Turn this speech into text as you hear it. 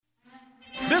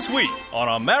This week on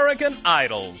American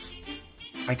Idols.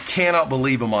 I cannot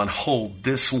believe I'm on hold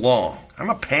this long. I'm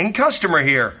a paying customer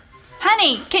here.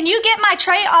 Honey, can you get my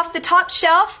tray off the top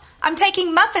shelf? I'm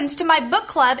taking muffins to my book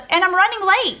club and I'm running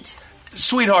late.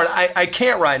 Sweetheart, I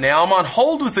can't right now. I'm on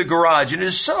hold with the garage and it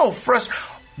is so frustrating.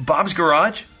 Bob's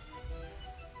Garage?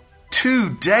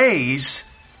 2 days?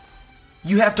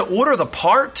 You have to order the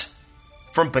part?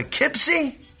 From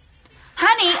Poughkeepsie?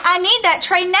 Honey, I need that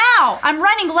tray now. I'm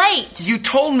running late. You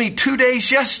told me 2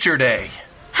 days yesterday.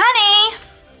 Honey!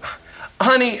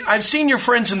 Honey, I've seen your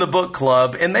friends in the book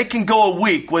club, and they can go a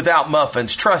week without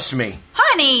muffins. Trust me.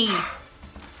 Honey!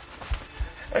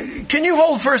 Can you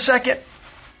hold for a second?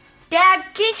 Dad,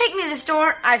 can you take me to the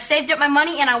store? I've saved up my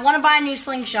money, and I want to buy a new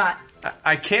slingshot.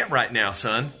 I can't right now,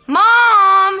 son.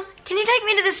 Mom! Can you take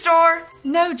me to the store?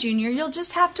 No, Junior, you'll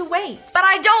just have to wait. But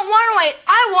I don't want to wait.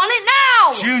 I want it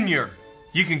now! Junior,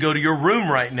 you can go to your room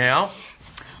right now.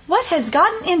 What has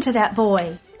gotten into that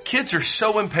boy? Kids are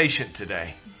so impatient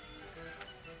today.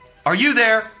 Are you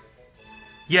there?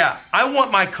 Yeah, I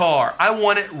want my car. I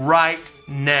want it right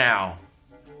now.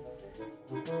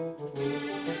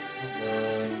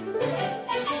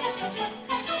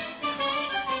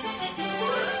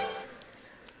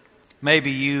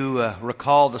 Maybe you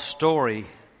recall the story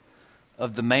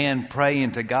of the man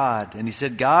praying to God. And he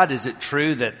said, God, is it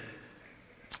true that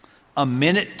a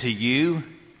minute to you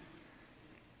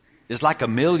is like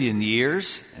 1,000,000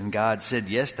 years? And God said,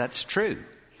 yes, that's true.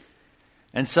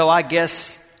 And so I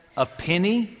guess a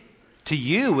penny to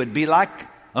you would be like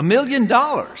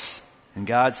 $1,000,000. And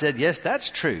God said, yes, that's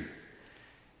true.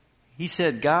 He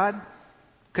said, God,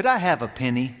 could I have a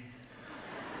penny?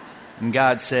 And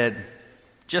God said,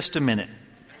 just a minute.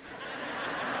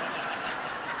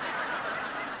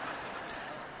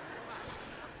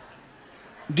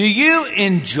 Do you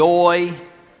enjoy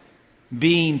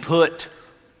being put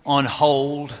on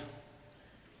hold?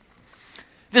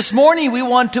 This morning we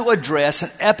want to address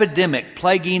an epidemic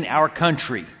plaguing our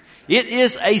country. It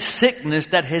is a sickness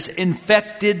that has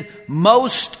infected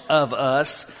most of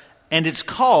us, and it's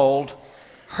called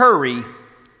hurry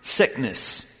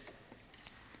sickness.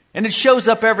 And it shows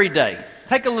up every day.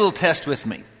 Take a little test with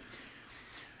me.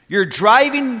 You're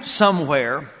driving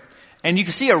somewhere, and you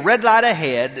can see a red light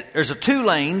ahead. There's 2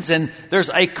 lanes, and there's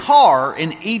a car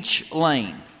in each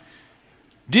lane.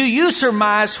 Do you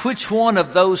surmise which one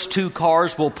of those 2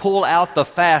 cars will pull out the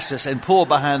fastest and pull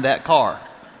behind that car?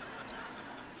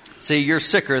 See, you're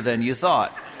sicker than you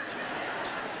thought.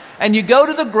 And you go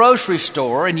to the grocery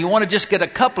store and you want to just get a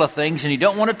couple of things and you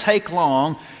don't want to take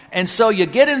long. And so you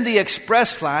get in the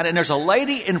express line and there's a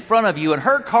lady in front of you and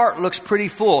her cart looks pretty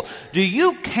full. Do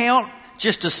you count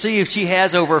just to see if she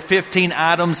has over 15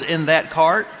 items in that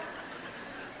cart?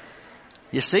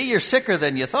 You see, you're sicker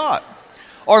than you thought.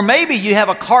 Or maybe you have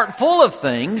a cart full of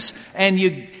things and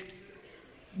you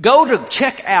go to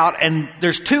check out and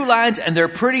there's 2 lines and they're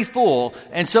pretty full.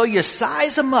 And so you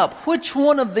size them up. Which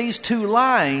one of these 2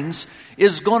 lines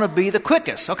is going to be the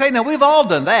quickest? Okay, now we've all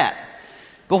done that.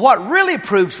 But what really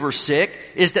proves we're sick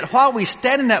is that while we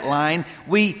stand in that line,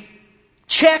 we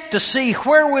check to see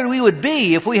where we would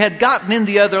be if we had gotten in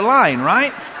the other line,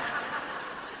 right?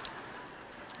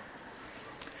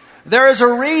 There is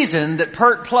a reason that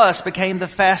Pert Plus became the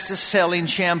fastest selling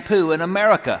shampoo in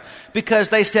America. Because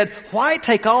they said, why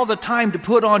take all the time to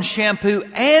put on shampoo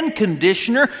and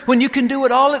conditioner when you can do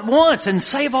it all at once and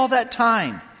save all that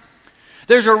time?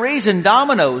 There's a reason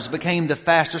Domino's became the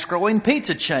fastest growing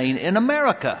pizza chain in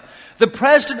America. The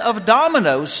president of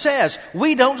Domino's says,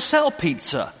 we don't sell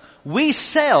pizza. We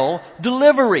sell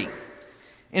delivery.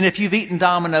 And if you've eaten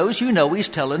Domino's, you know he's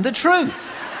telling the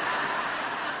truth.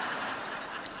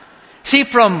 See,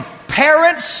 from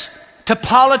parents to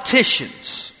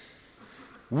politicians,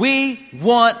 we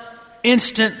want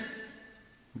instant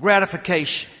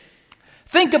gratification.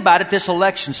 Think about it this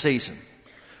election season.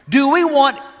 Do we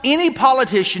want any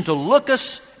politician to look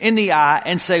us in the eye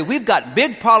and say, we've got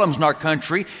big problems in our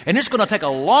country and it's going to take a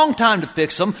long time to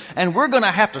fix them and we're going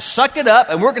to have to suck it up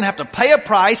and we're going to have to pay a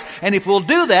price, and if we'll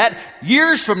do that,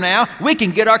 years from now, we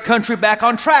can get our country back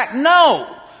on track?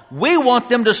 No! We want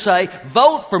them to say,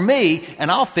 vote for me and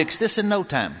I'll fix this in no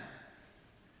time.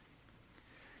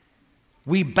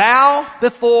 We bow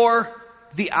before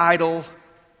the idol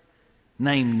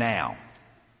named now.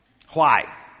 Why?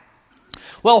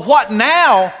 Well, what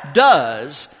now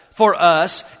does for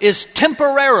us is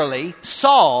temporarily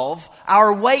solve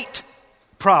our weight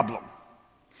problem.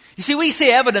 You see, we see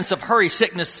evidence of hurry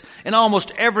sickness in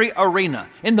almost every arena.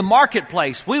 In the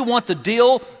marketplace, we want the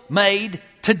deal made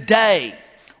today.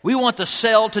 We want to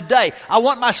sell today. I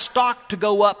want my stock to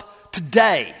go up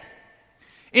today.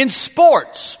 In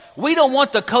sports, we don't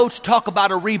want the coach to talk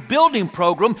about a rebuilding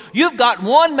program. You've got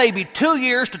 1, maybe 2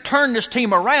 years to turn this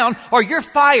team around, or you're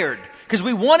fired, because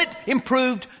we want it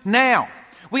improved now.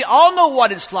 We all know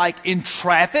what it's like in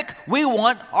traffic. We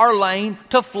want our lane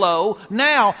to flow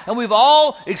now. And we've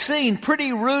all seen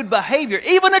pretty rude behavior,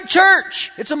 even at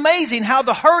church. It's amazing how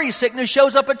the hurry sickness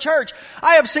shows up at church.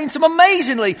 I have seen some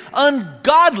amazingly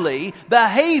ungodly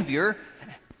behavior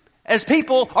as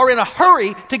people are in a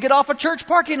hurry to get off a church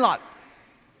parking lot.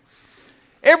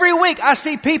 Every week I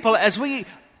see people, as we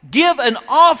give an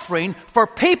offering for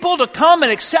people to come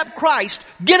and accept Christ,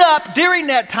 get up during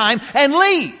that time and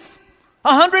leave.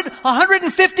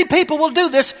 150 people will do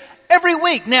this every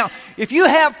week. Now, if you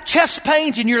have chest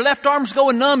pains and your left arm's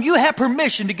going numb, you have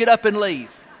permission to get up and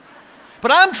leave.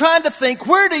 But I'm trying to think,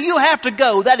 where do you have to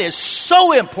go? That is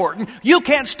so important. You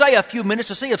can't stay a few minutes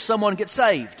to see if someone gets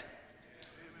saved.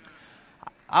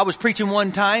 I was preaching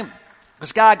one time.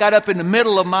 This guy got up in the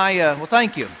middle of my,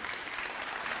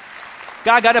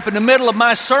 Guy got up in the middle of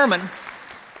my sermon.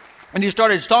 And he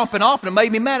started stomping off, and it made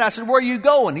me mad. I said, where are you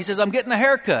going? He says, I'm getting a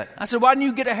haircut. I said, why didn't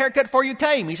you get a haircut before you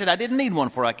came? He said, I didn't need one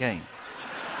before I came.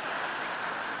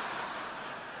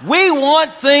 We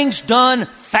want things done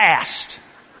fast.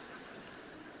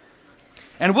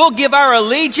 And we'll give our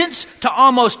allegiance to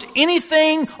almost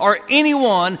anything or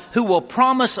anyone who will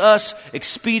promise us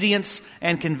expedience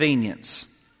and convenience.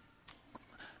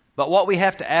 But what we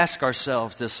have to ask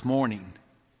ourselves this morning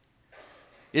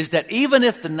is that even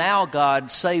if the now God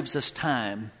saves us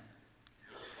time,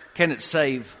 can it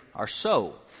save our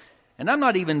soul? And I'm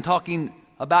not even talking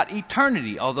about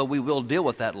eternity, although we will deal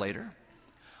with that later.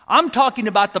 I'm talking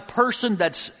about the person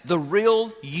that's the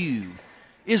real you.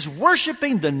 Is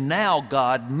worshiping the now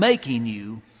God making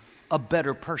you a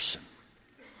better person?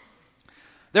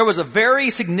 There was a very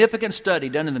significant study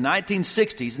done in the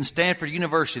 1960s in Stanford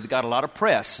University that got a lot of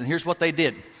press. And here's what they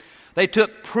did. They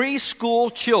took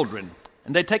preschool children,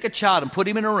 and they'd take a child and put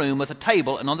him in a room with a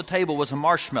table, and on the table was a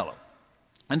marshmallow.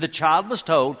 And the child was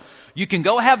told, you can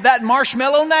go have that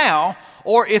marshmallow now,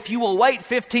 or if you will wait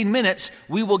 15 minutes,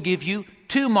 we will give you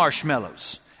 2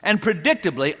 marshmallows. And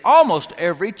predictably, almost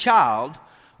every child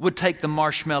would take the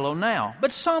marshmallow now,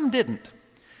 but some didn't.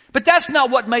 But that's not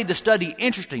what made the study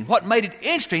interesting. What made it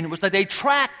interesting was that they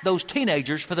tracked those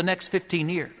teenagers for the next 15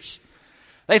 years.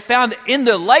 They found that in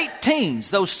their late teens,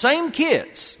 those same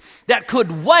kids that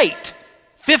could wait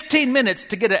 15 minutes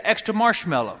to get an extra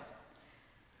marshmallow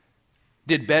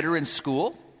did better in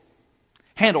school,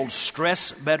 handled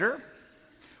stress better,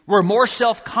 were more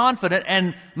self-confident,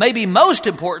 and maybe most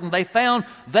important, they found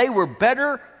they were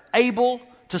better able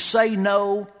to say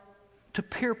no to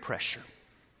peer pressure.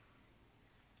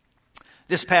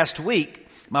 This past week,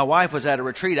 my wife was at a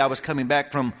retreat. I was coming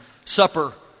back from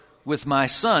supper with my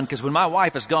son, because when my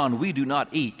wife is gone, we do not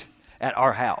eat at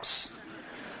our house.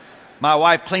 My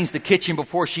wife cleans the kitchen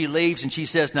before she leaves, and she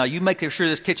says, now you make sure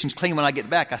this kitchen's clean when I get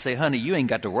back. I say, honey, you ain't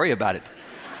got to worry about it.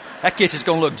 That kitchen's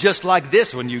going to look just like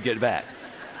this when you get back.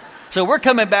 So we're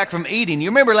coming back from eating.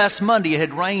 You remember last Monday it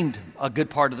had rained a good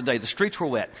part of the day. The streets were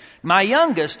wet. My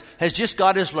youngest has just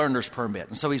got his learner's permit,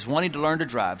 and so he's wanting to learn to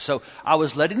drive. So I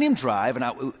was letting him drive,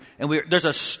 there's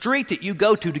a street that you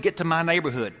go to get to my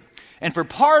neighborhood. And for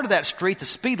part of that street, the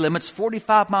speed limit's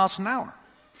 45 miles an hour.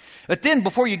 But then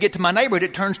before you get to my neighborhood,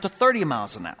 it turns to 30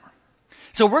 miles an hour.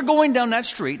 So we're going down that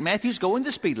street. Matthew's going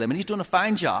the speed limit. He's doing a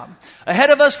fine job.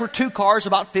 Ahead of us were 2 cars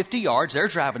about 50 yards. They're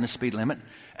driving the speed limit.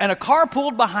 And a car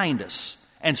pulled behind us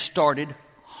and started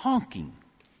honking.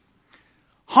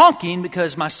 Honking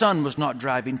because my son was not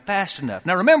driving fast enough.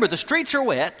 Now remember, the streets are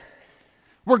wet.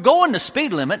 We're going the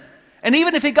speed limit. And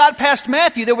even if he got past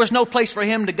Matthew, there was no place for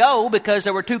him to go because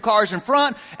there were 2 cars in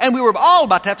front, and we were all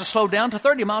about to have to slow down to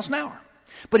 30 miles an hour.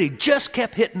 But he just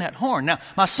kept hitting that horn. Now,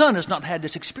 my son has not had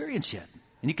this experience yet.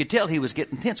 And you could tell he was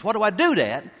getting tense. What do I do,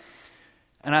 Dad?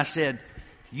 And I said,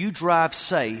 you drive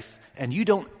safe, and you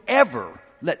don't ever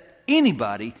let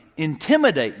anybody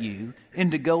intimidate you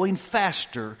into going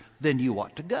faster than you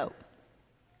ought to go.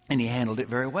 And he handled it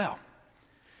very well.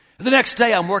 The next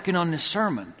day, I'm working on this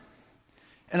sermon,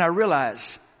 and I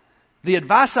realize the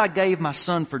advice I gave my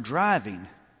son for driving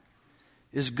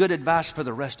is good advice for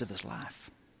the rest of his life.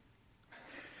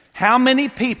 How many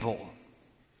people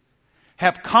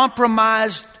have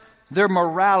compromised their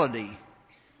morality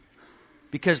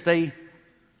because they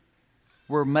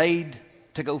were made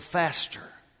to go faster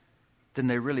than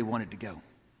they really wanted to go?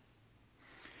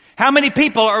 How many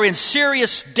people are in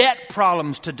serious debt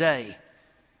problems today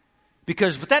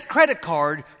because with that credit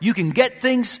card, you can get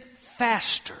things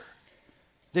faster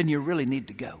than you really need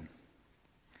to go?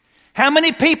 How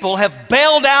many people have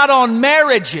bailed out on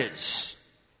marriages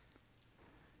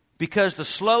because the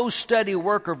slow, steady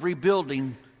work of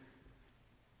rebuilding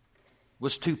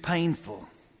was too painful.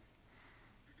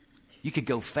 You could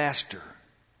go faster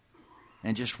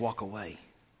and just walk away.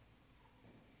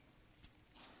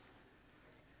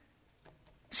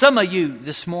 Some of you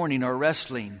this morning are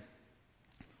wrestling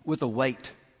with a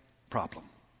weight problem.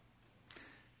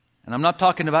 And I'm not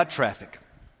talking about traffic.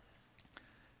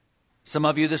 Some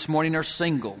of you this morning are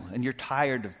single and you're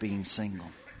tired of being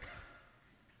single.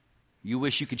 You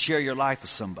wish you could share your life with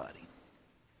somebody.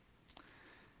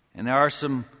 And there are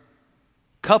some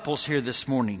couples here this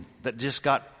morning that just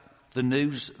got the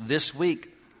news this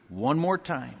week one more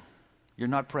time. You're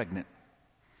not pregnant.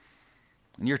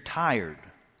 And you're tired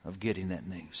of getting that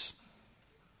news.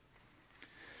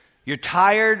 You're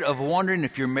tired of wondering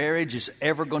if your marriage is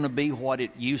ever going to be what it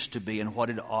used to be and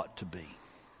what it ought to be.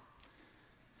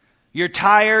 You're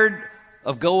tired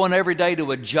of going every day to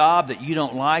a job that you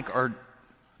don't like or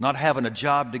not having a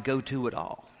job to go to at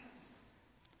all.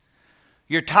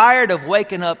 You're tired of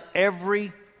waking up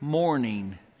every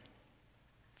morning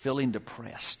feeling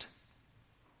depressed.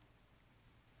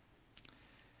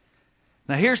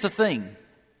 Now here's the thing.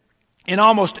 In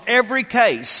almost every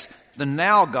case, the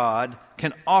now God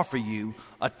can offer you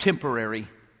a temporary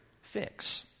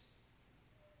fix.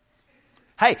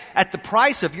 Hey, at the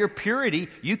price of your purity,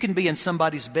 you can be in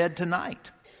somebody's bed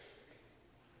tonight.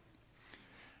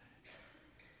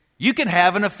 You can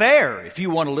have an affair if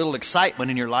you want a little excitement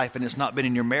in your life and it's not been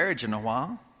in your marriage in a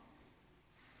while.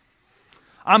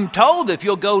 I'm told if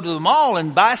you'll go to the mall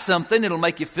and buy something, it'll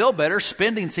make you feel better.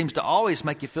 Spending seems to always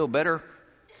make you feel better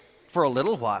for a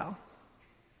little while.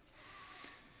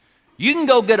 You can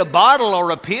go get a bottle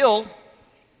or a pill.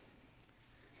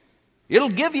 It'll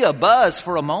give you a buzz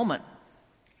for a moment.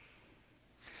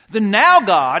 The now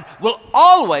God will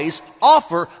always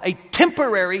offer a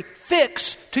temporary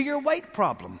fix to your weight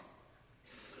problem.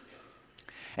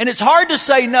 And it's hard to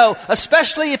say no,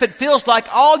 especially if it feels like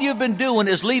all you've been doing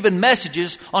is leaving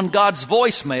messages on God's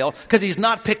voicemail because He's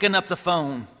not picking up the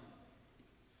phone.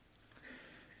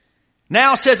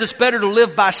 Now says it's better to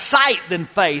live by sight than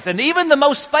faith. And even the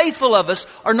most faithful of us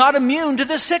are not immune to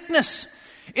this sickness.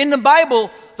 In the Bible,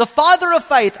 the father of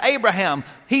faith, Abraham,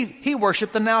 he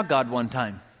worshiped the now God one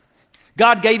time.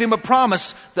 God gave him a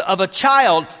promise of a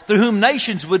child through whom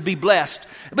nations would be blessed.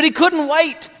 But he couldn't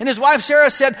wait. And his wife Sarah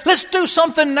said, let's do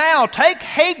something now. Take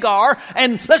Hagar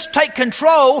and let's take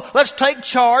control. Let's take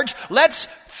charge. Let's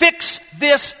fix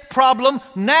this problem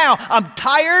now. I'm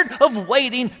tired of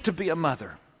waiting to be a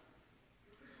mother.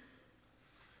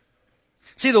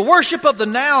 See, the worship of the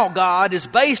now God is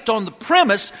based on the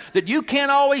premise that you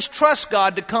can't always trust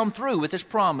God to come through with His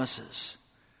promises.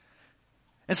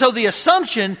 And so the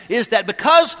assumption is that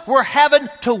because we're having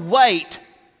to wait,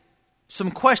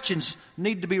 some questions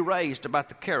need to be raised about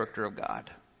the character of God.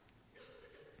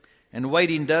 And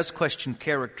waiting does question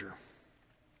character,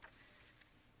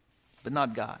 but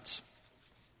not God's.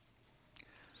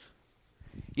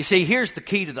 You see, here's the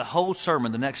key to the whole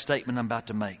sermon, the next statement I'm about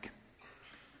to make.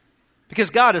 Because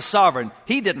God is sovereign,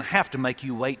 He didn't have to make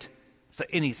you wait for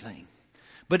anything.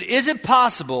 But is it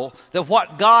possible that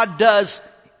what God does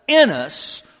in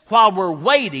us while we're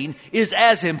waiting is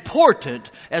as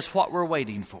important as what we're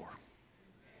waiting for?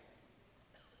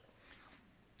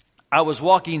 I was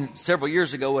walking several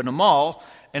years ago in a mall,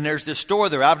 and there's this store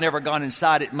there. I've never gone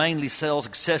inside. It mainly sells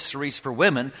accessories for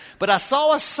women. But I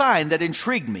saw a sign that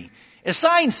intrigued me. A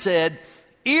sign said,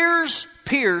 "Ears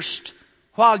pierced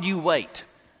while you wait."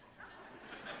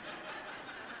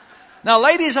 Now,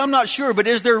 ladies, I'm not sure, but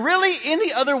is there really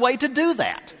any other way to do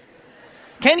that?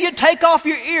 Can you take off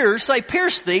your ears, say,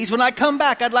 "Pierce these, when I come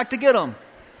back, I'd like to get them"?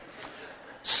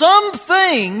 Some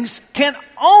things can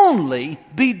only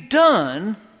be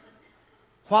done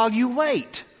while you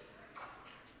wait.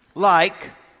 Like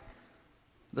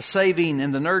the saving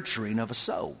and the nurturing of a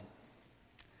soul.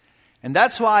 And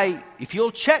that's why, if you'll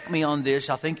check me on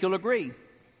this, I think you'll agree.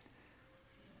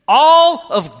 All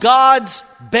of God's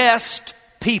best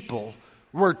people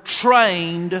were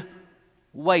trained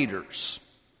waiters.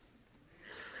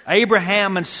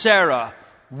 Abraham and Sarah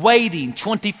waiting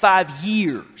 25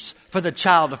 years for the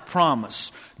child of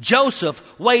promise. Joseph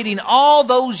waiting all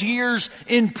those years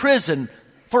in prison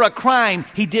for a crime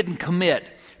he didn't commit.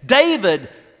 David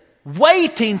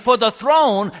waiting for the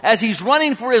throne as he's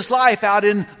running for his life out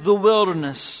in the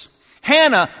wilderness.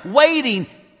 Hannah waiting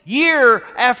year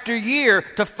after year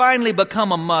to finally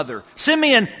become a mother.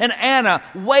 Simeon and Anna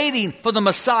waiting for the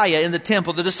Messiah in the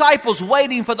temple. The disciples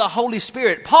waiting for the Holy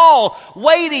Spirit. Paul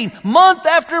waiting month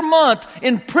after month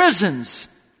in prisons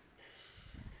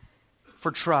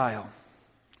for trial.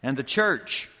 And the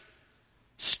church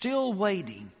still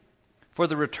waiting for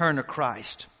the return of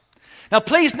Christ. Now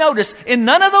please notice, in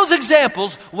none of those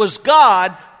examples was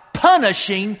God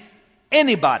punishing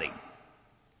anybody.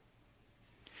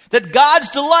 That God's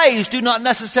delays do not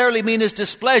necessarily mean His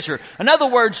displeasure. In other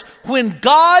words, when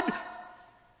God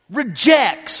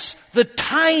rejects the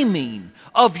timing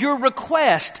of your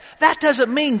request, that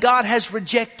doesn't mean God has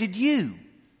rejected you.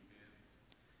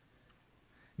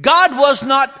 God was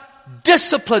not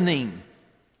disciplining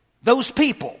those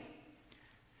people.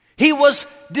 He was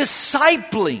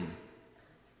discipling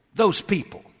those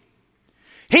people.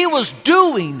 He was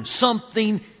doing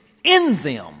something in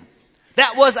them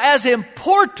that was as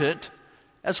important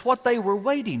as what they were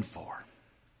waiting for.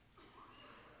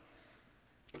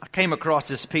 I came across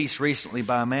this piece recently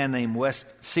by a man named Wes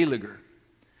Seeliger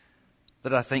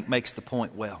that I think makes the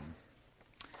point well.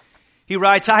 He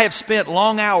writes, "I have spent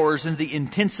long hours in the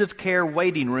intensive care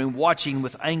waiting room watching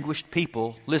with anguished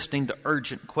people, listening to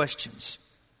urgent questions.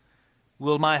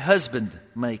 Will my husband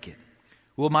make it?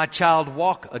 Will my child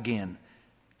walk again?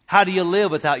 How do you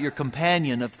live without your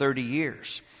companion of 30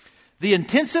 years? The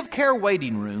intensive care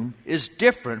waiting room is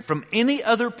different from any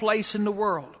other place in the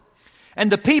world.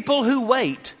 And the people who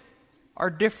wait are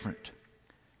different.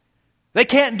 They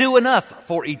can't do enough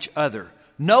for each other.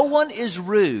 No one is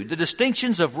rude. The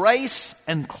distinctions of race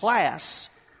and class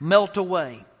melt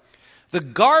away. The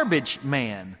garbage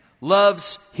man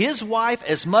loves his wife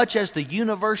as much as the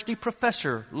university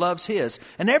professor loves his.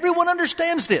 And everyone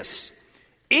understands this.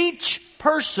 Each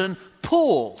person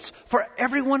pulls for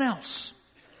everyone else.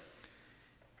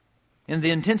 In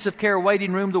the intensive care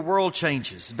waiting room, the world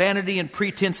changes. Vanity and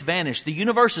pretense vanish. The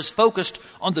universe is focused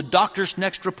on the doctor's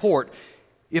next report.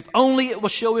 If only it will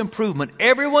show improvement.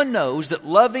 Everyone knows that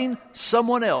loving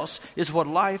someone else is what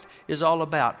life is all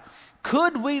about.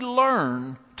 Could we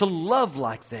learn to love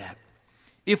like that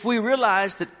if we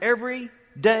realize that every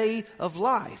day of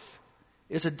life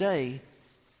is a day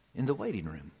in the waiting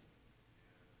room?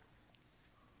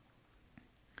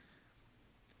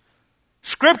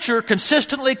 Scripture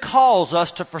consistently calls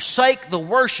us to forsake the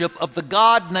worship of the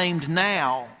God named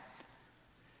now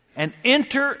and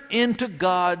enter into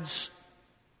God's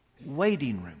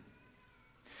waiting room.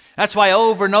 That's why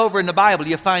over and over in the Bible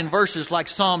you find verses like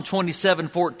Psalm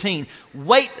 27:14.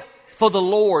 Wait for the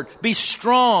Lord, be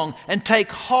strong and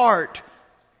take heart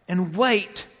and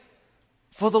wait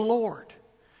for the Lord.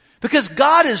 Because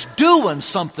God is doing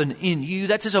something in you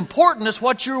that's as important as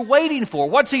what you're waiting for.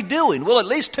 What's He doing? Well, at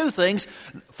least two things.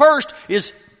 First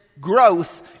is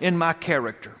growth in my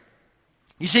character.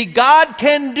 You see, God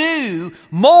can do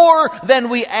more than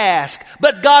we ask,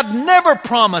 but God never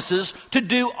promises to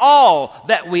do all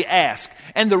that we ask.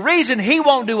 And the reason He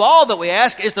won't do all that we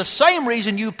ask is the same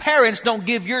reason you parents don't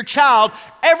give your child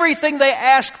everything they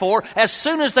ask for as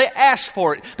soon as they ask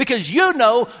for it. Because you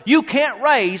know you can't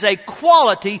raise a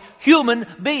quality human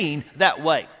being that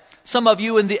way. Some of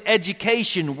you in the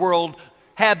education world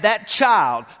have that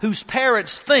child whose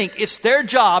parents think it's their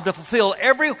job to fulfill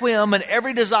every whim and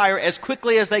every desire as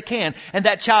quickly as they can. And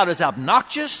that child is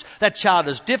obnoxious. That child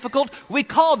is difficult. We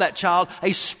call that child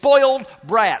a spoiled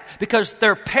brat because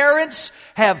their parents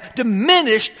have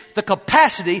diminished the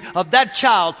capacity of that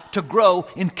child to grow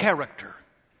in character.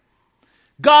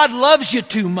 God loves you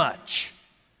too much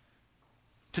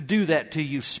to do that to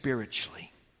you spiritually.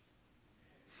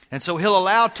 And so He'll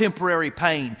allow temporary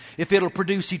pain if it'll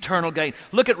produce eternal gain.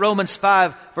 Look at Romans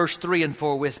 5, verse 3 and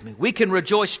 4 with me. We can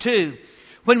rejoice too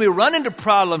when we run into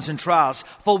problems and trials,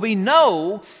 for we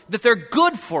know that they're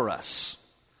good for us.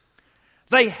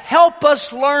 They help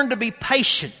us learn to be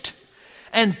patient.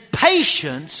 And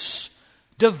patience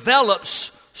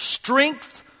develops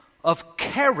strength of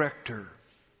character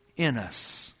in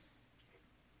us.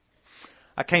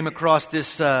 I came across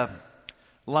this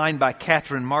line by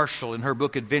Catherine Marshall in her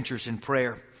book Adventures in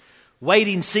Prayer.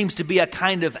 Waiting seems to be a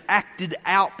kind of acted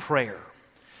out prayer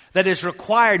that is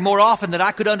required more often than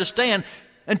I could understand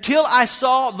until I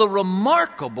saw the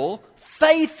remarkable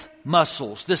faith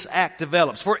muscles this act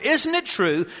develops. For isn't it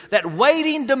true that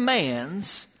waiting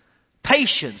demands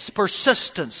patience,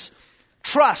 persistence,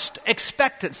 trust,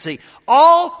 expectancy,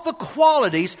 all the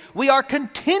qualities we are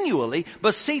continually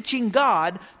beseeching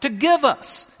God to give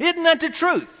us? Isn't that the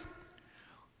truth?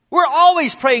 We're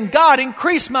always praying, God,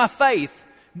 increase my faith.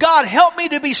 God, help me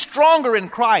to be stronger in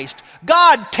Christ.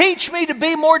 God, teach me to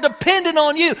be more dependent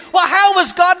on you. Well, how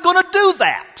is God going to do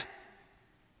that?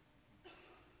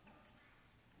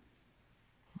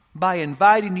 By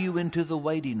inviting you into the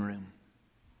waiting room.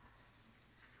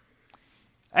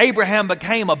 Abraham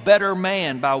became a better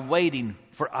man by waiting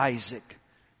for Isaac,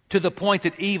 to the point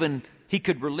that even he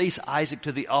could release Isaac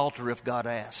to the altar if God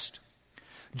asked.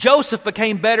 Joseph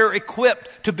became better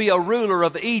equipped to be a ruler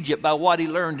of Egypt by what he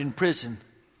learned in prison.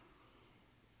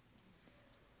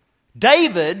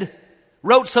 David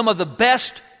wrote some of the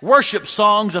best worship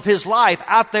songs of his life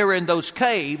out there in those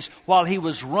caves while he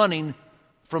was running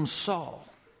from Saul.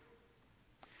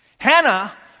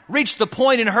 Hannah reached the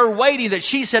point in her waiting that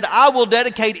she said, I will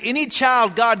dedicate any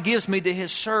child God gives me to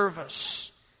His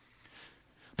service.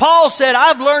 Paul said,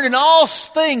 I've learned in all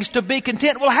things to be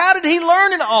content. Well, how did he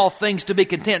learn in all things to be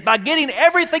content? By getting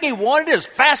everything he wanted as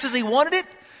fast as he wanted it?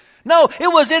 No, it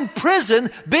was in prison,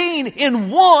 being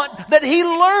in want, that he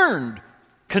learned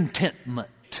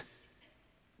contentment.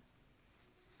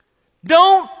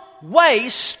 Don't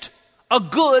waste a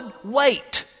good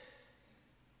wait.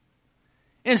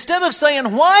 Instead of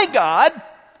saying, why God?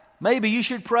 Maybe you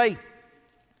should pray,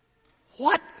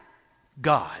 what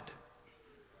God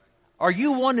are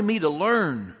you wanting me to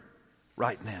learn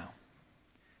right now?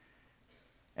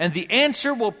 And the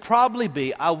answer will probably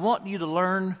be, I want you to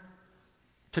learn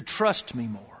to trust me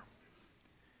more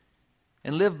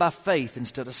and live by faith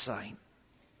instead of sight.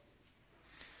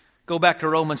 Go back to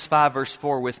Romans 5 verse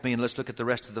 4 with me and let's look at the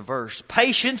rest of the verse.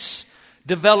 Patience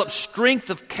develops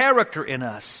strength of character in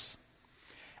us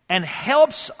and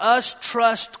helps us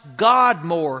trust God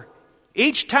more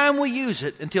each time we use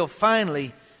it until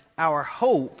finally our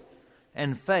hope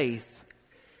and faith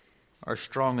are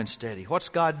strong and steady. What's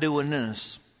God doing in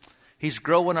us? He's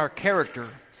growing our character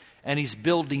and He's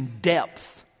building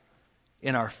depth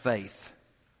in our faith.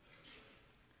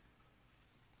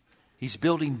 He's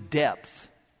building depth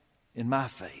in my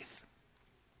faith.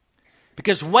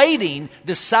 Because waiting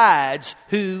decides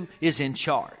who is in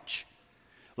charge.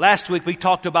 Last week we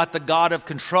talked about the God of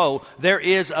control. There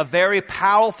is a very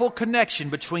powerful connection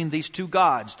between these two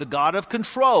gods, the God of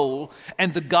control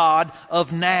and the God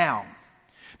of now.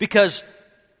 Because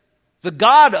the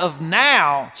God of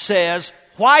now says,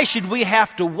 why should we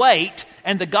have to wait?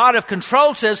 And the God of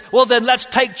control says, well then let's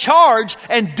take charge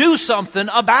and do something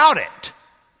about it.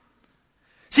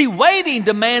 See, waiting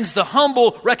demands the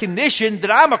humble recognition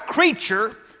that I'm a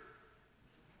creature,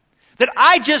 that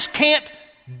I just can't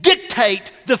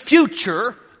dictate the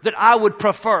future that I would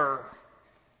prefer,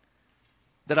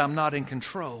 that I'm not in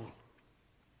control.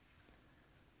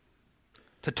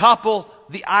 To topple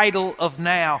the idol of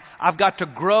now, I've got to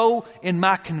grow in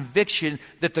my conviction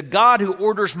that the God who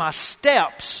orders my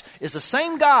steps is the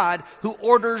same God who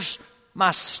orders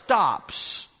my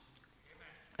stops.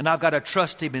 And I've got to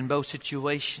trust Him in both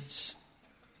situations.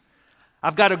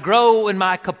 I've got to grow in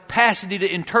my capacity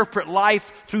to interpret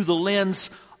life through the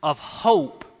lens of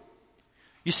hope.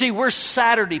 You see, we're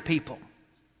Saturday people,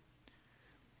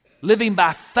 living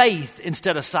by faith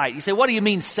instead of sight. You say, what do you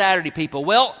mean Saturday people?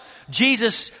 Well,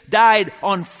 Jesus died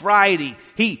on Friday.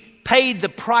 He paid the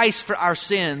price for our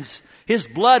sins. His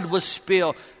blood was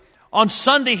spilled. On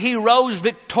Sunday, He rose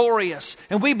victorious.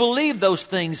 And we believe those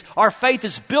things. Our faith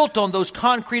is built on those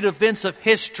concrete events of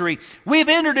history. We've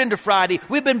entered into Friday.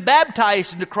 We've been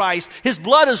baptized into Christ. His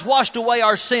blood has washed away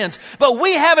our sins. But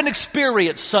we haven't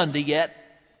experienced Sunday yet.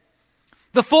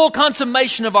 The full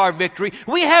consummation of our victory.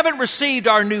 We haven't received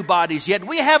our new bodies yet.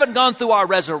 We haven't gone through our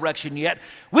resurrection yet.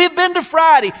 We've been to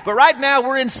Friday, but right now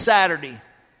we're in Saturday.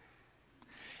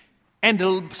 And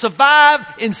to survive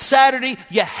in Saturday,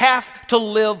 you have to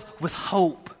live with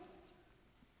hope.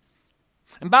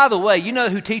 And by the way, you know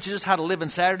who teaches us how to live in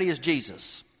Saturday is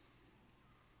Jesus.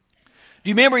 Do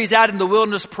you remember He's out in the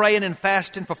wilderness praying and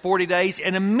fasting for 40 days?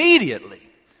 And immediately,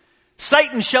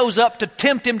 Satan shows up to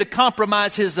tempt Him to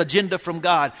compromise His agenda from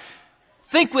God.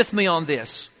 Think with me on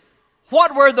this.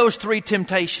 What were those three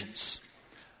temptations?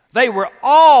 They were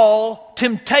all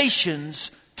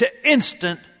temptations to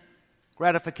instant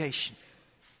gratification.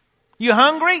 You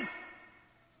hungry?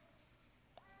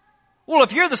 Well,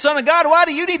 if you're the Son of God, why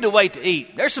do you need to wait to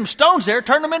eat? There's some stones there,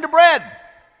 turn them into bread.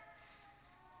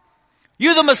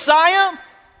 You the Messiah?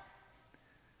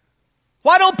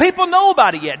 Why don't people know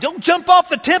about it yet? Don't jump off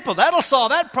the temple. That'll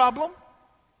solve that problem.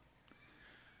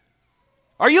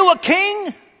 Are you a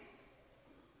king?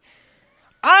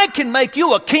 I can make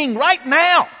you a king right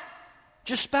now.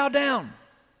 Just bow down.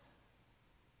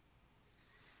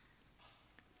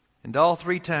 And all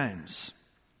three times,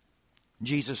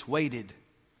 Jesus waited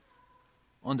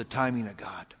on the timing of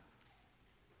God.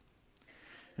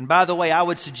 And by the way, I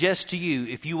would suggest to you,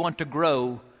 if you want to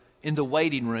grow in the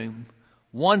waiting room,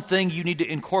 one thing you need to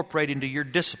incorporate into your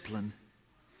discipline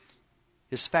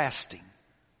is fasting.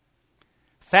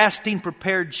 Fasting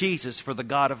prepared Jesus for the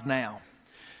God of now.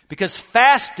 Because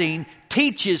fasting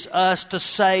teaches us to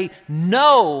say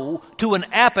no to an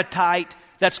appetite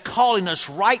that's calling us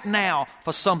right now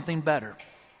for something better.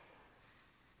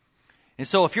 And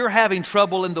so if you're having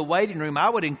trouble in the waiting room, I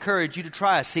would encourage you to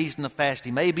try a season of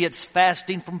fasting. Maybe it's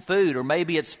fasting from food, or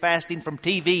maybe it's fasting from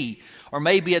TV, or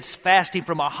maybe it's fasting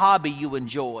from a hobby you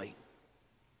enjoy.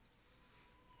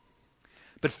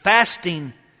 But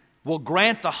fasting will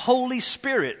grant the Holy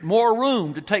Spirit more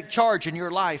room to take charge in your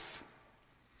life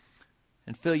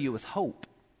and fill you with hope.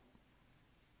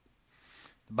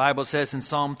 The Bible says in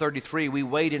Psalm 33, we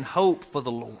wait in hope for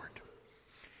the Lord.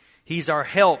 He's our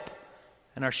help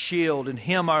and our shield. In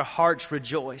Him our hearts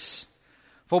rejoice.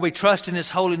 For we trust in His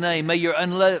holy name. May your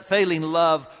unfailing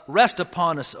love rest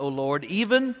upon us, O Lord,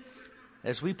 even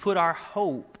as we put our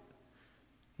hope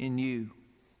in You.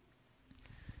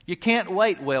 You can't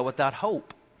wait well without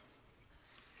hope,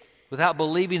 without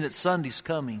believing that Sunday's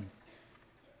coming.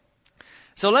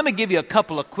 So let me give you a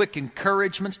couple of quick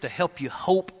encouragements to help you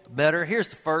hope better. Here's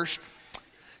the first.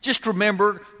 Just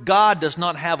remember, God does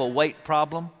not have a wait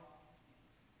problem.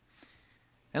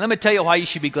 And let me tell you why you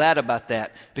should be glad about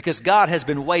that. Because God has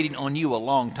been waiting on you a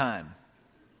long time.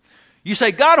 You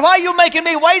say, God, why are you making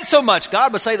me wait so much?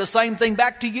 God would say the same thing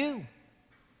back to you.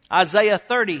 Isaiah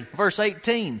 30, verse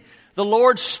 18. The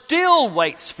Lord still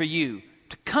waits for you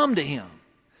to come to Him,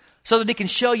 so that He can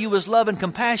show you His love and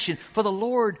compassion. For the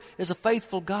Lord is a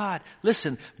faithful God.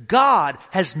 Listen, God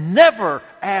has never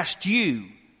asked you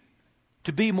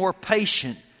to be more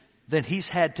patient than He's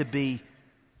had to be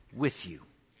with you.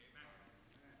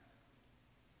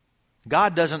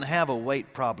 God doesn't have a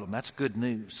wait problem. That's good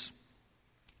news.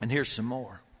 And here's some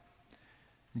more.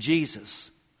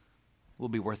 Jesus will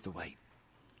be worth the wait.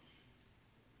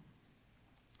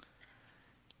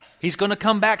 He's going to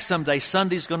come back someday.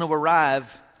 Sunday's going to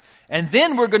arrive. And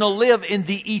then we're going to live in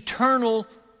the eternal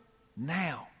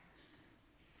now.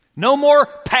 No more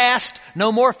past,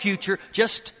 no more future,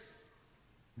 just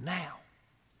now.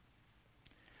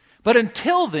 But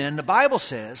until then, the Bible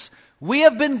says, we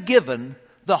have been given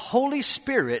the Holy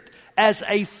Spirit as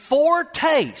a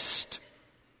foretaste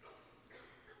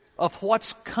of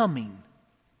what's coming.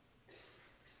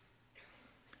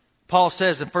 Paul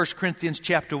says in 1 Corinthians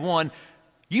chapter 1,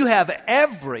 you have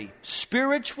every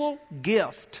spiritual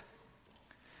gift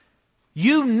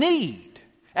you need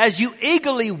as you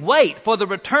eagerly wait for the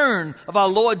return of our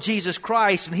Lord Jesus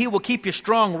Christ, and He will keep you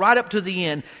strong right up to the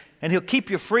end. And He'll keep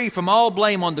you free from all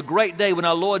blame on the great day when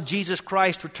our Lord Jesus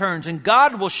Christ returns. And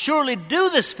God will surely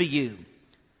do this for you.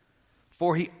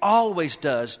 For He always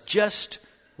does just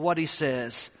what He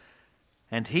says.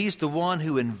 And He's the one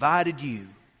who invited you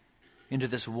into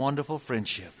this wonderful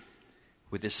friendship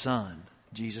with His Son,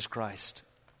 Jesus Christ,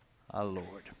 our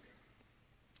Lord.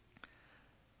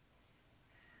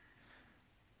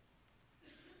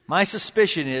 My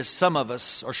suspicion is some of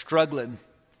us are struggling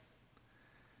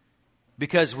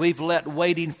because we've let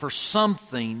waiting for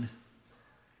something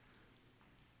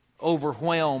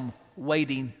overwhelm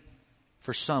waiting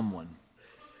for someone.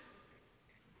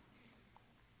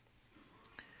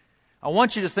 I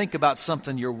want you to think about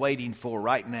something you're waiting for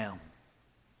right now.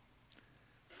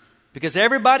 Because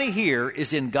everybody here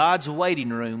is in God's waiting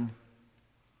room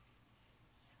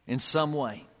in some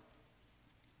way.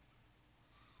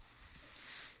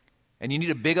 And you need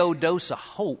a big old dose of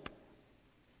hope.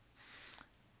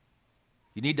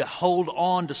 You need to hold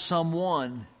on to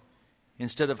someone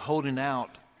instead of holding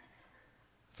out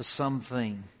for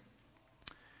something.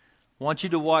 I want you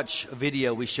to watch a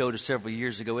video we showed several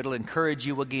years ago. It'll encourage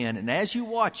you again. And as you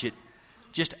watch it,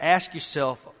 just ask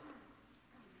yourself,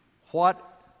 what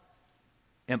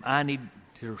am I need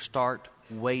to start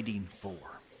waiting for?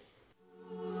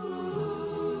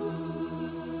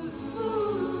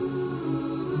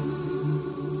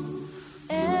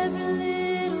 Every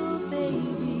little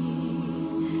baby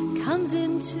comes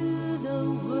into the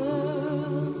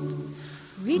world,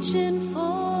 reaching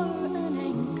for an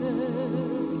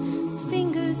anchor,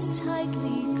 fingers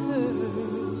tightly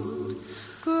curled,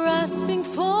 grasping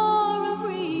for a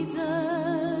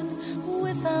reason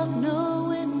without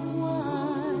knowing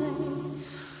why.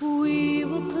 We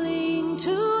will cling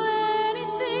to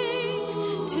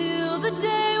anything till the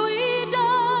day we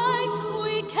die.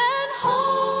 We can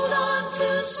hold on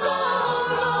to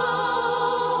sorrow,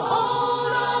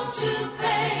 hold on to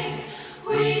pain.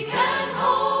 We can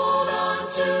hold on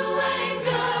to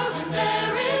anger when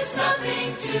there is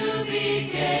nothing to be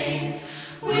gained.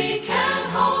 We can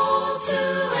hold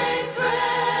to a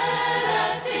thread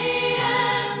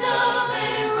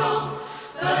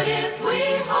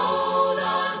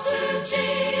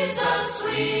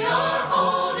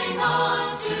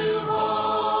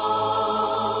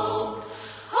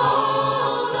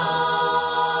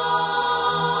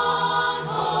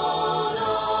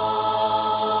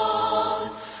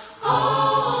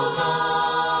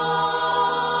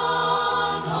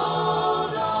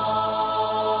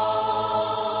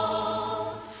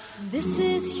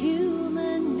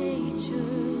human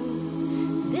nature.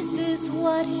 This is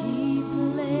what He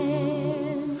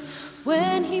planned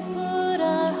when He put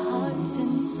our hearts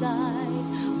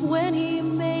inside, when He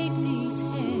made these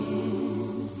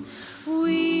hands.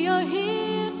 We are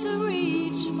here to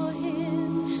reach for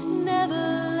Him, never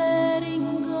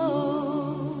letting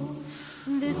go.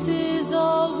 This is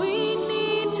all we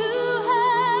need to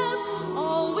have,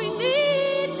 all we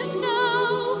need to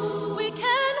know. We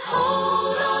can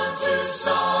hold on to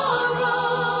sorrow,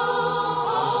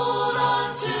 hold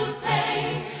on to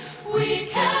pain. We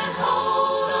can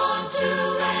hold on to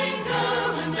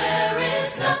anger when there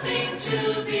is nothing to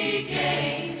be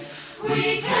gained.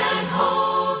 We can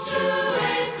hold to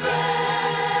a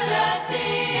thread at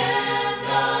the end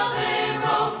of a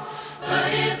rope.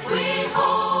 But if we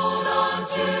hold on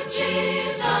to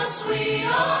Jesus, we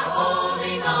are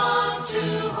holding on to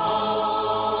hope.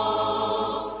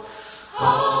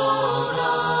 Hold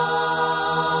on, hold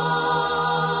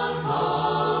on, hold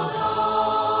on,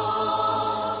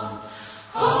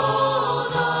 hold on,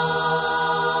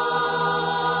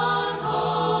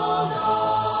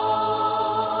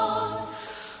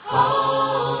 hold on, hold on,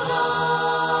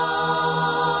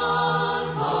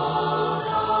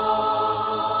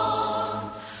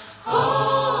 hold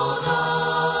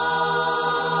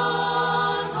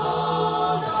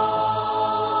on, hold on.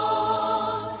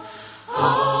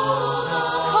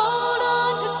 Hold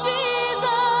on to Jesus.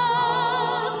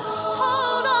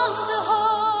 Hold on to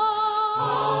hope.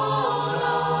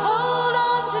 Hold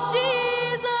on to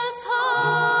Jesus.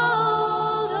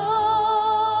 Hold on.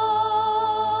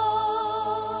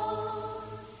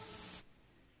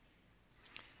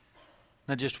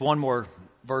 Now, just one more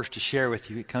verse to share with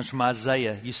you. It comes from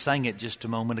Isaiah. You sang it just a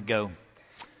moment ago.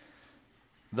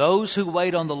 Those who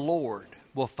wait on the Lord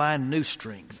will find new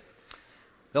strength.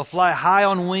 They'll fly high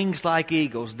on wings like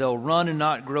eagles. They'll run and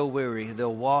not grow weary.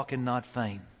 They'll walk and not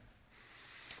faint.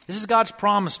 This is God's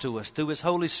promise to us through His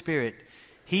Holy Spirit.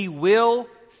 He will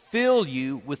fill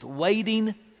you with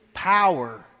waiting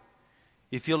power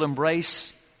if you'll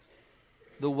embrace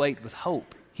the wait with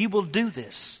hope. He will do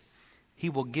this. He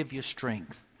will give you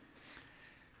strength.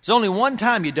 There's only one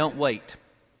time you don't wait.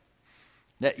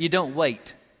 That you don't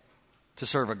wait to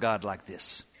serve a God like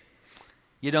this.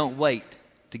 You don't wait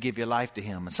to give your life to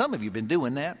Him. And some of you have been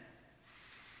doing that.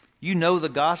 You know the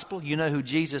gospel. You know who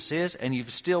Jesus is. And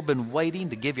you've still been waiting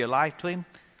to give your life to Him.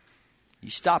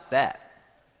 You stop that.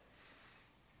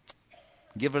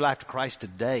 Give your life to Christ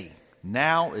today.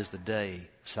 Now is the day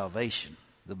of salvation,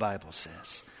 the Bible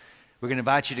says. We're going to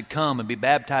invite you to come and be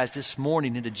baptized this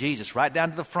morning into Jesus. Right down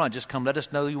to the front. Just come let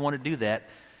us know you want to do that.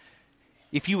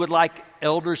 If you would like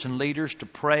elders and leaders to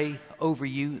pray over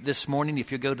you this morning,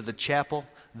 if you go to the chapel,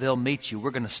 they'll meet you.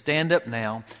 We're going to stand up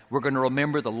now. We're going to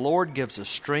remember the Lord gives us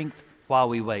strength while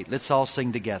we wait. Let's all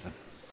sing together.